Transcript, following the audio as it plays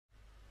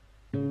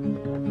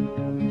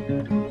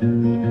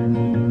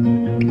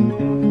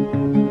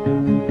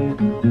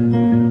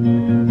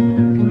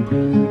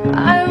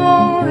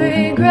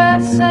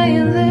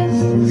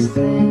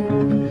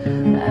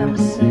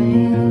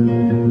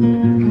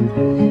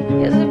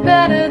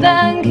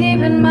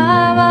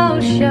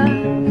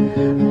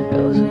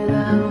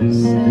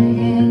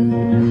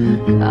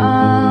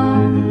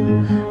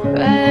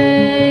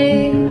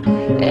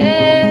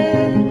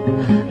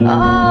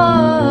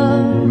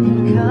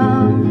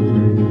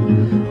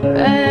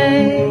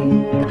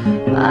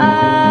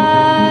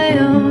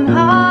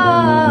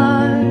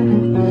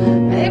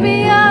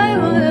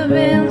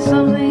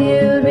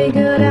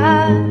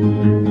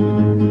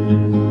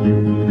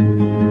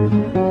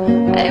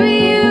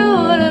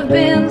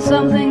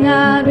something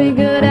I'd be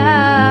good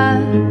at.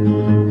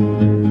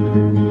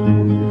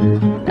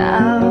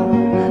 Now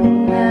I'll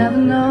never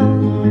know.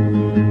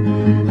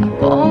 I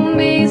won't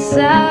be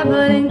sad,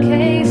 but in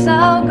case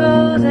I'll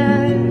go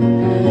there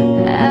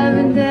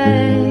every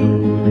day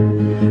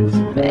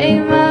to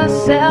make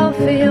myself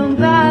feel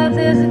bad.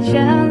 There's a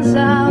chance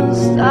I'll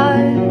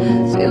start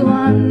to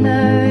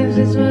wonder if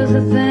this was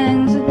the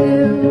thing to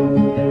do.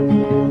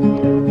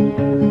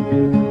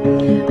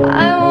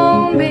 I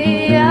won't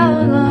be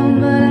out long,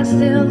 but I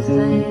still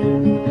think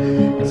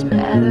it's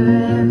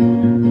better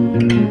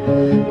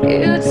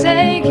if you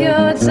take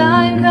your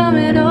time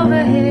coming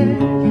over here.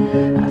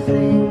 I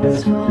think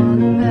that's for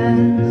the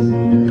best.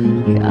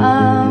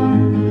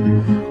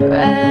 Come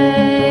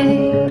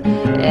rain,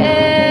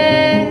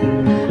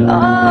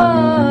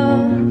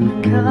 oh,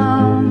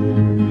 come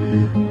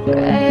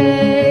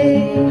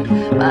rain,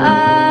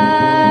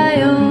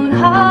 my own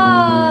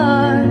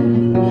heart.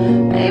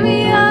 Maybe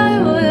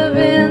I would have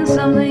been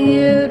something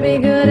you'd be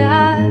good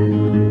at.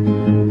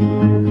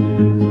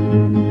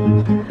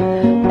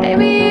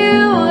 Maybe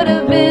you would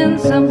have been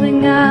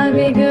something I'd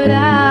be good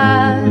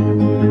at.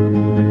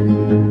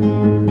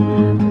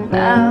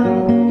 Now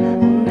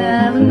I'll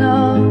never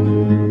know.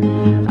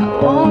 I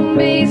won't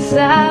be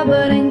sad,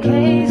 but in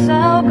case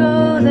I'll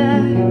go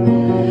there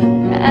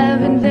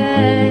every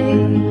day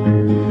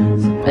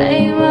to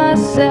make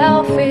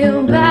myself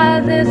feel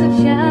bad. There's a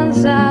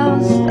chance I'll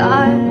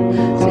start